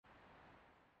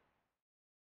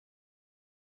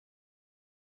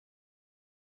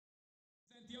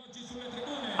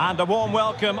And a warm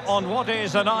welcome on what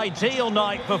is an ideal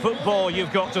night for football,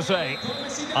 you've got to say.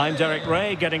 I'm Derek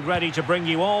Ray, getting ready to bring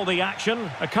you all the action,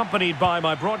 accompanied by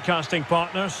my broadcasting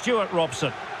partner, Stuart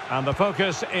Robson. And the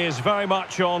focus is very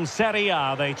much on Serie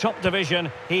A, the top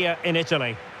division here in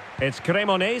Italy. It's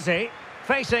Cremonese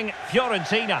facing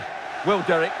Fiorentina. Well,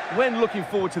 Derek, when looking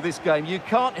forward to this game, you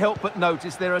can't help but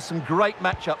notice there are some great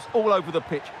matchups all over the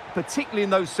pitch, particularly in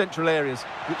those central areas.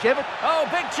 Whichever... Oh,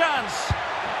 big chance!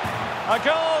 A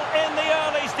goal in the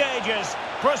early stages.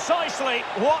 Precisely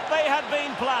what they had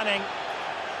been planning.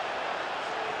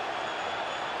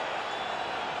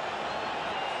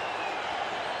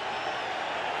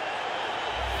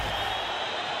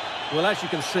 Well, as you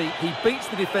can see, he beats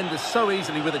the defenders so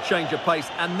easily with a change of pace,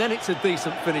 and then it's a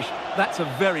decent finish. That's a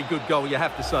very good goal, you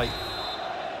have to say.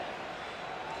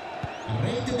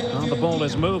 Well, the ball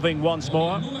is moving once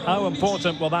more. How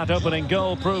important will that opening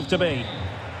goal prove to be?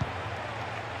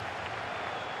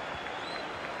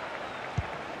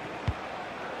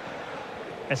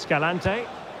 Escalante.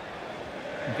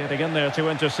 Getting in there to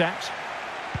intercept.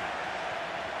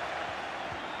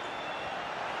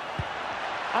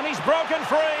 And he's broken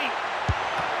free.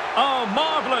 Oh,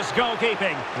 marvellous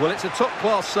goalkeeping. Well, it's a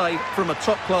top-class save from a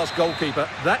top-class goalkeeper.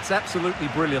 That's absolutely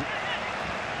brilliant.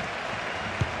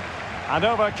 And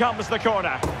over comes the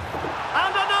corner.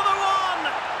 And another one!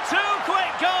 Two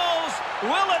quick goals!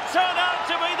 Will it turn out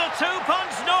to be the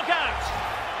two-punch knockout?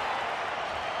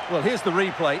 Well, here's the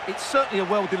replay. It's certainly a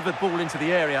well-delivered ball into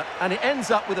the area, and it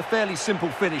ends up with a fairly simple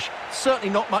finish. Certainly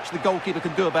not much the goalkeeper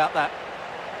can do about that.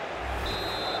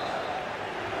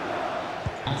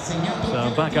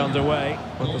 So back underway,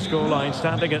 with the scoreline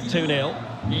standing at 2-0.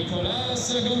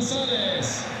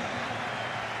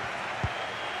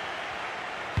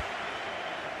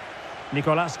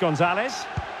 Nicolas Gonzalez.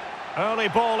 Early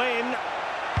ball in.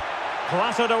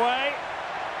 Clattered away.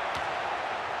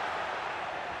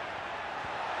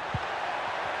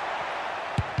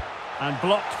 And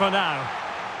blocked for now.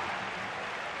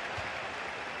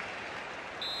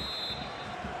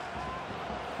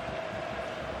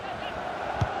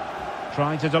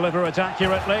 Trying to deliver it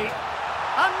accurately.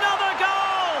 Another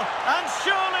goal! And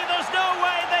surely there's no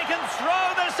way they can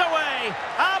throw this away.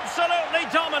 Absolutely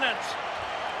dominant.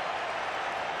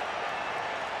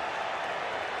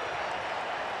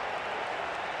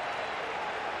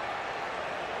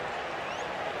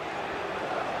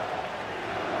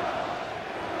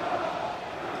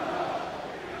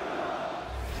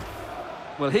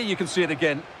 Well, here you can see it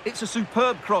again. It's a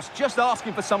superb cross, just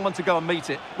asking for someone to go and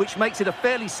meet it, which makes it a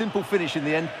fairly simple finish in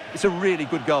the end. It's a really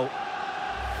good goal.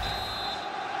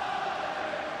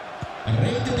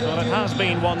 Well, it has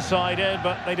been one-sided,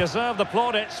 but they deserve the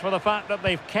plaudits for the fact that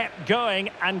they've kept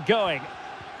going and going.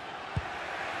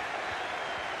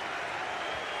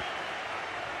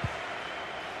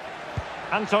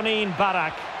 Antonin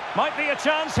Barak. Might be a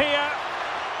chance here.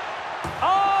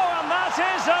 Oh, and that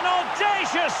is an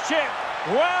audacious chip.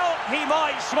 Well, he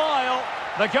might smile.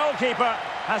 The goalkeeper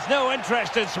has no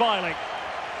interest in smiling.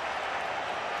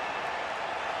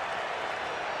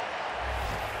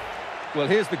 Well,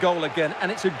 here's the goal again,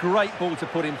 and it's a great ball to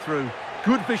put him through.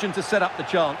 Good vision to set up the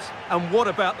chance. And what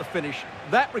about the finish?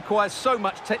 That requires so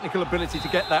much technical ability to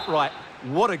get that right.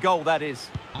 What a goal that is.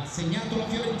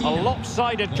 A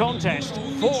lopsided contest,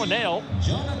 4-0.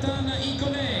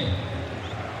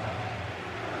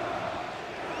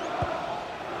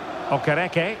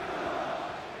 Okereke.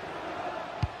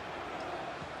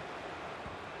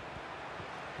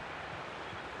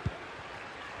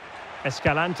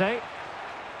 Escalante.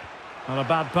 Well, a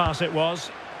bad pass it was.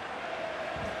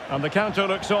 And the counter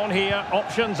looks on here.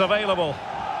 Options available.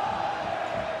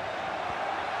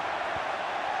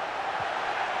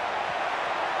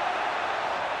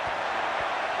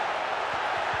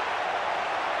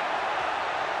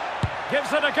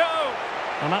 Gives it a go.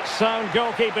 And that's sound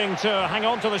goalkeeping to hang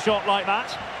on to the shot like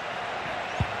that.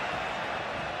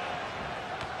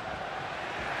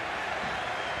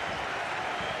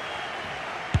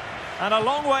 And a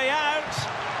long way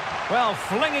out. Well,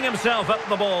 flinging himself at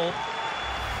the ball.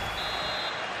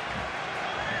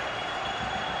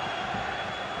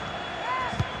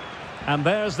 And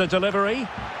there's the delivery.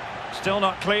 Still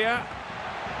not clear.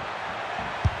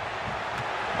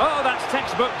 Oh, that's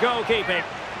textbook goalkeeping.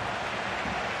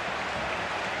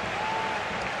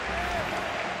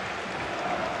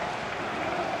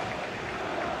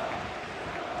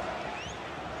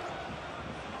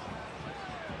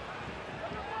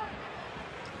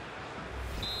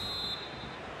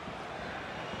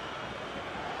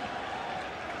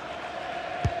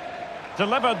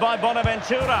 Delivered by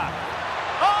Bonaventura.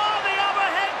 Oh, the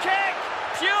overhead kick!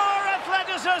 Pure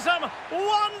athleticism!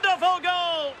 Wonderful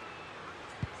goal!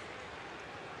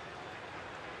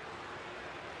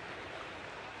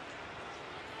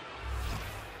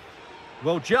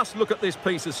 Well, just look at this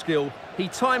piece of skill. He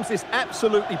times this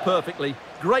absolutely perfectly.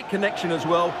 Great connection as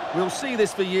well. We'll see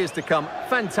this for years to come.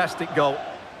 Fantastic goal.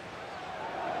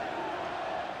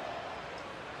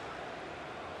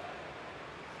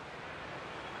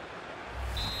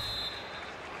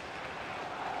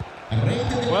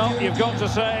 Well, you've got to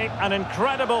say, an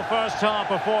incredible first-half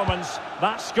performance.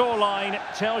 That scoreline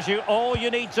tells you all you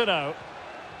need to know.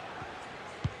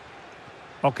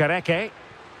 Okereke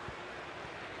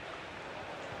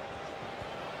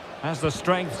has the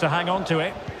strength to hang on to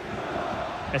it.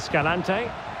 Escalante.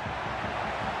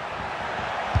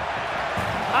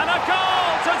 And a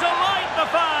goal to delight the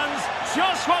fans.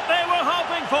 Just what they were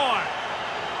hoping for.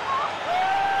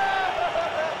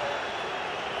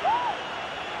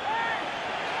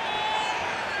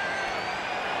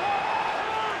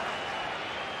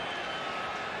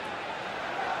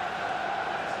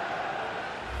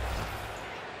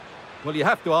 Well, you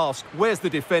have to ask, where's the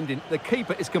defending? The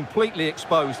keeper is completely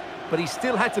exposed, but he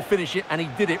still had to finish it, and he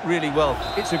did it really well.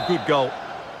 It's a good goal.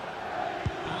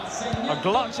 A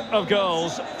glut of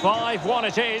goals, 5-1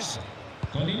 it is.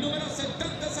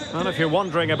 And if you're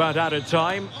wondering about added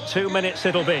time, 2 minutes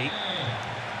it'll be.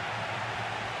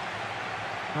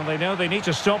 And they know they need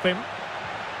to stop him.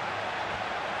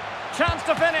 Chance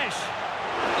to finish.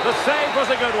 The save was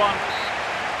a good one.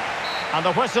 And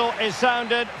the whistle is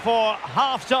sounded for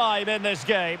half-time in this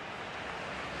game.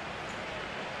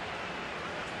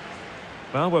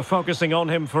 Well, we're focusing on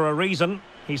him for a reason.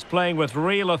 He's playing with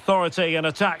real authority in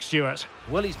attack, Stuart.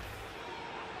 Well, he's...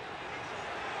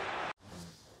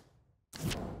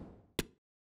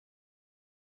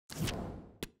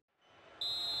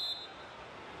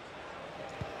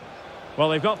 Well,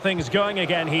 they've got things going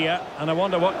again here, and I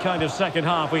wonder what kind of second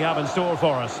half we have in store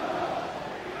for us.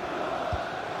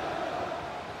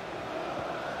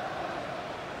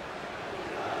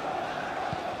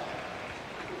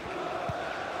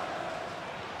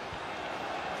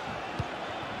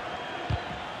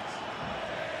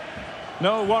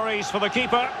 No worries for the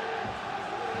keeper.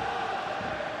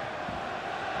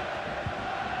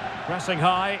 Pressing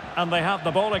high, and they have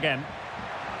the ball again.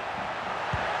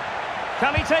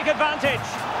 Can he take advantage?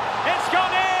 It's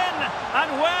gone in!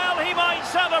 And well, he might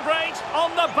celebrate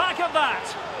on the back of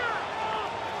that.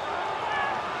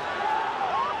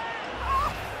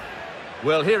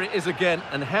 Well, here it is again,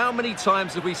 and how many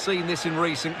times have we seen this in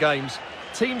recent games?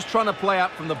 Teams trying to play out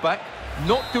from the back,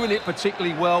 not doing it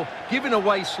particularly well, giving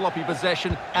away sloppy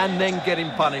possession, and then getting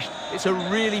punished. It's a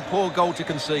really poor goal to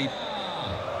concede.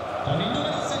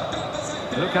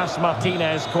 Lucas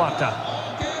Martinez Quarta.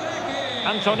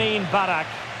 Antonin Barak.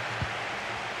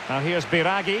 Now here's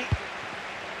Biraghi.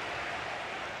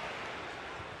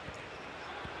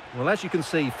 Well, as you can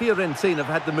see, Fiorentina have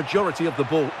had the majority of the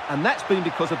ball, and that's been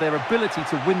because of their ability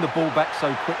to win the ball back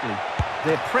so quickly.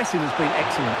 Their pressing has been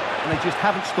excellent, and they just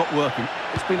haven't stopped working.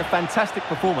 It's been a fantastic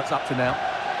performance up to now.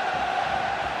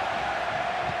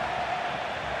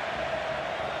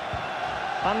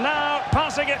 And now,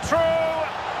 passing it through.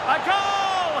 A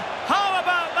goal! How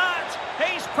about that?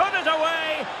 He's put it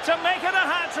away to make it a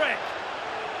hat-trick.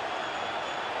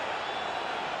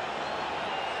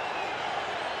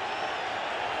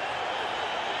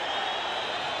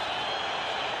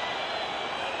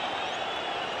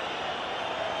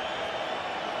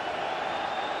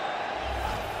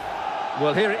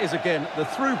 Well, here it is again. The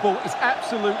through ball is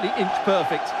absolutely inch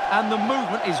perfect, and the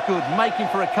movement is good, making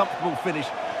for a comfortable finish.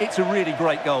 It's a really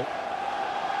great goal.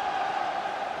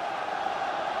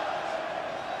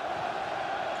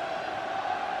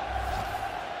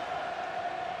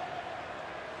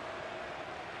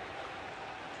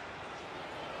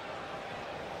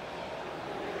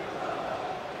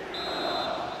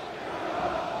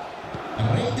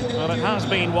 Well, it has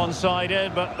been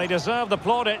one-sided, but they deserve the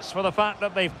plaudits for the fact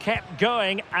that they've kept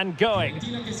going and going.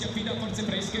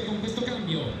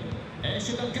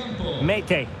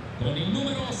 Mete.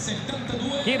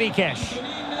 Kirikesh.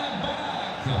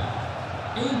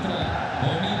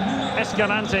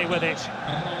 Escalante with it.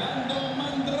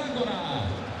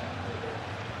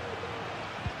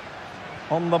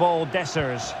 On the ball,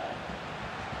 Dessers.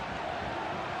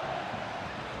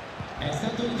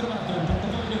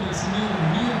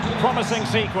 Promising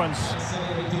sequence,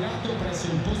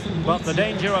 but the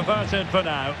danger averted for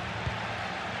now.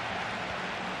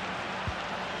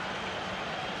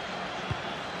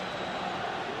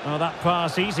 Oh, that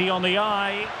pass easy on the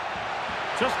eye.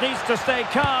 Just needs to stay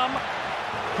calm.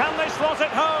 Can they slot it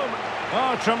home?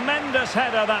 Oh, tremendous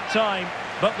header that time,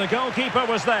 but the goalkeeper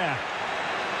was there.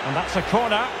 And that's a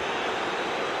corner.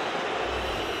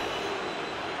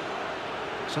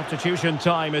 Substitution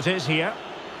time it is here.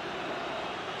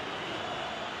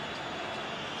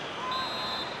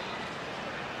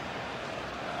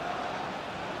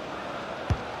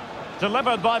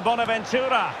 Delivered by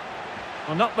Bonaventura.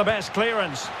 Well, not the best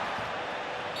clearance.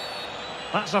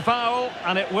 That's a foul,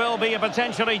 and it will be a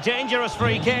potentially dangerous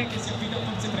free kick.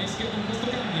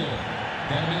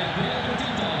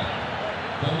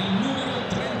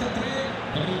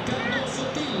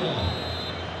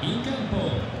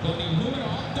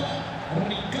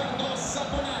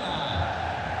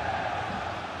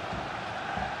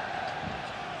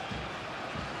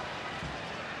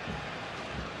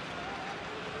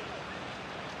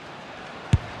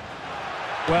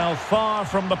 Well, far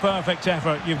from the perfect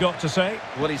effort, you've got to say.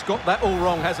 Well, he's got that all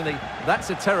wrong, hasn't he? That's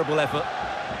a terrible effort.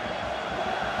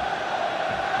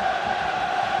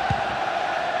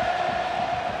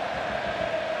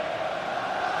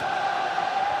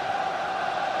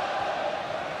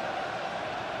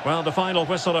 Well, the final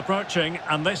whistle approaching,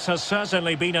 and this has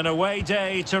certainly been an away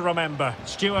day to remember.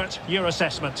 Stuart, your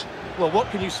assessment. Well, what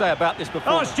can you say about this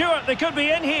performance? Oh, Stuart, they could be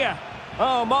in here.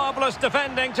 Oh, marvellous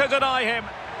defending to deny him.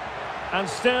 And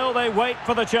still they wait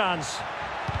for the chance.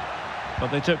 But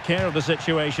they took care of the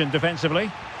situation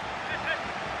defensively.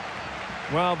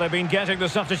 Well, they've been getting the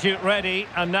substitute ready,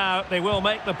 and now they will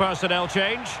make the personnel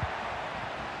change.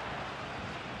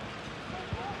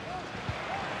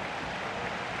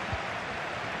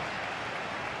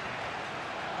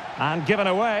 And given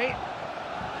away.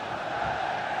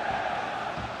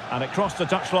 And it crossed the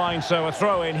touchline, so a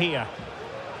throw in here.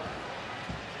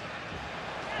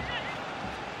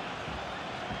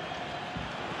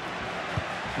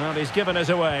 Well, he's given us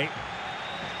away.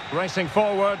 Racing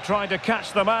forward, trying to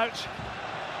catch them out.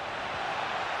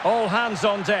 All hands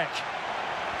on deck.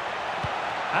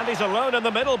 And he's alone in the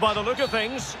middle by the look of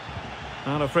things.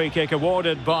 And a free kick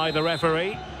awarded by the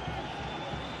referee.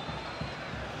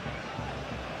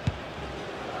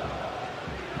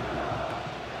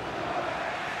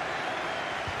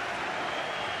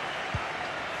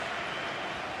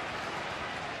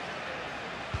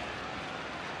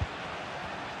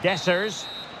 Guessers.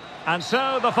 And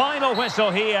so the final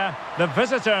whistle here. The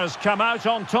visitors come out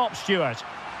on top, Stuart.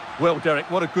 Well, Derek,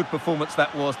 what a good performance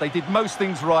that was. They did most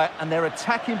things right, and their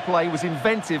attacking play was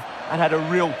inventive and had a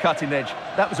real cutting edge.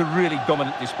 That was a really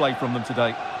dominant display from them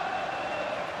today.